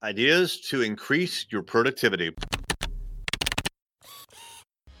Ideas to increase your productivity.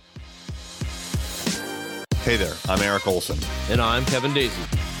 Hey there, I'm Eric Olson. And I'm Kevin Daisy.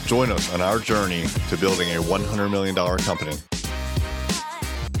 Join us on our journey to building a $100 million company.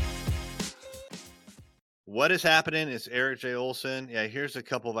 What is happening? It's Eric J. Olson. Yeah, here's a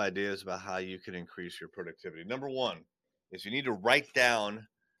couple of ideas about how you can increase your productivity. Number one is you need to write down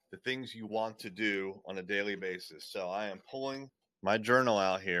the things you want to do on a daily basis. So I am pulling my journal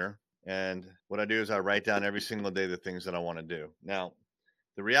out here, and what I do is I write down every single day the things that I want to do. Now,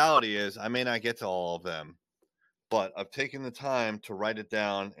 the reality is I may not get to all of them, but I've taken the time to write it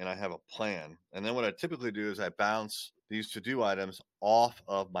down and I have a plan. And then what I typically do is I bounce these to-do items off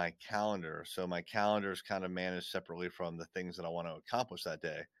of my calendar. So my calendar is kind of managed separately from the things that I want to accomplish that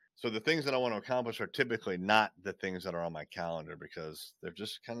day. So the things that I want to accomplish are typically not the things that are on my calendar because they're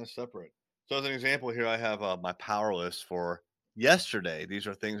just kind of separate. So as an example here, I have my power list for yesterday. These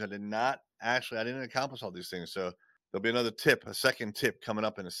are things I didn't accomplish all these things. So there'll be another tip, a second tip coming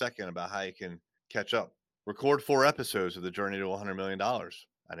up in a second about how you can catch up. Record 4 episodes of the Journey to $100 million. I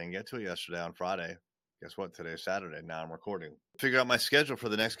didn't get to it yesterday on Friday. Guess what? Today's Saturday. Now I'm recording. Figure out my schedule for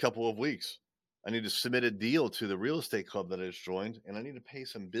the next couple of weeks. I need to submit a deal to the real estate club that I just joined, and I need to pay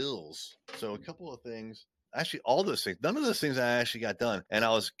some bills. So a couple of things, actually all those things, none of those things I actually got done, and I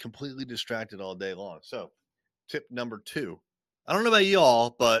was completely distracted all day long. So tip number 2, I don't know about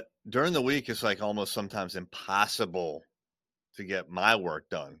y'all, but during the week, it's like almost sometimes impossible to get my work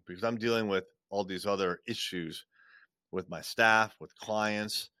done because I'm dealing with all these other issues with my staff, with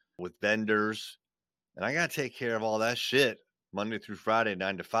clients, with vendors. And I got to take care of all that shit Monday through Friday,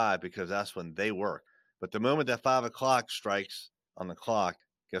 9 to 5, because that's when they work. But the moment that 5 o'clock strikes on the clock,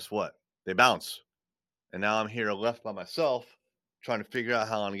 guess what? They bounce. And now I'm here left by myself trying to figure out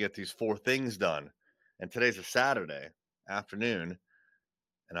how I'm going to get these 4 things done. And today's a Saturday afternoon,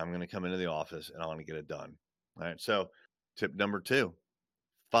 and I'm going to come into the office and I want to get it done. All right. So tip number 2,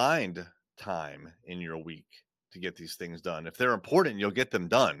 find time in your week to get these things done. If they're important, you'll get them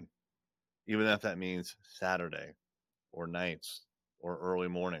done, even if that means Saturday or nights or early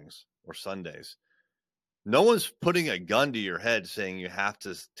mornings or Sundays. No one's putting a gun to your head saying you have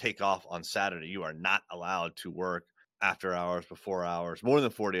to take off on Saturday. You are not allowed to work after hours, before hours, more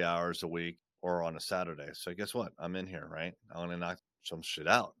than 40 hours a week or on a Saturday. So guess what? I'm in here, right? I'm going to knock some shit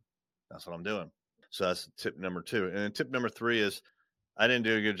out. That's what I'm doing. So that's tip number 2. And then tip number 3 is, I didn't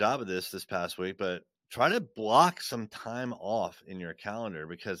do a good job of this past week, but try to block some time off in your calendar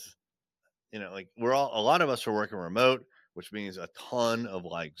because, like a lot of us are working remote, which means a ton of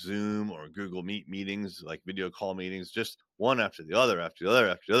like Zoom or Google Meet meetings, like video call meetings, just one after the other, after the other,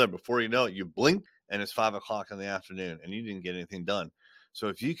 after the other. Before you know it, you blink and it's 5 o'clock in the afternoon and you didn't get anything done. So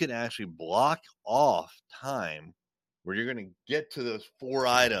if you can actually block off time where you're going to get to those 4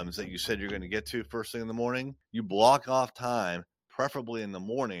 items that you said you're going to get to first thing in the morning, you block off time, preferably in the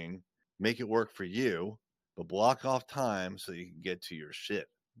morning, make it work for you, but block off time so you can get to your shit.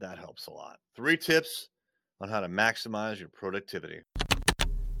 That helps a lot. 3 tips on how to maximize your productivity.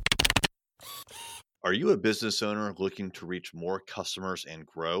 Are you a business owner looking to reach more customers and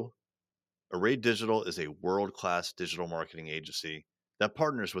grow? Array Digital is a world-class digital marketing agency that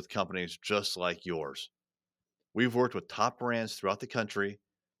partners with companies just like yours. We've worked with top brands throughout the country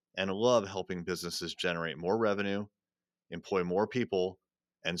and love helping businesses generate more revenue, employ more people,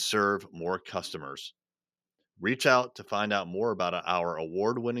 and serve more customers. Reach out to find out more about our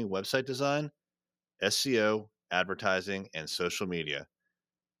award-winning website design, SEO, advertising, and social media.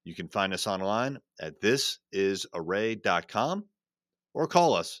 You can find us online at thisisarray.com or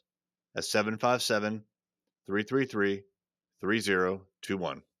call us at 757-333-3021.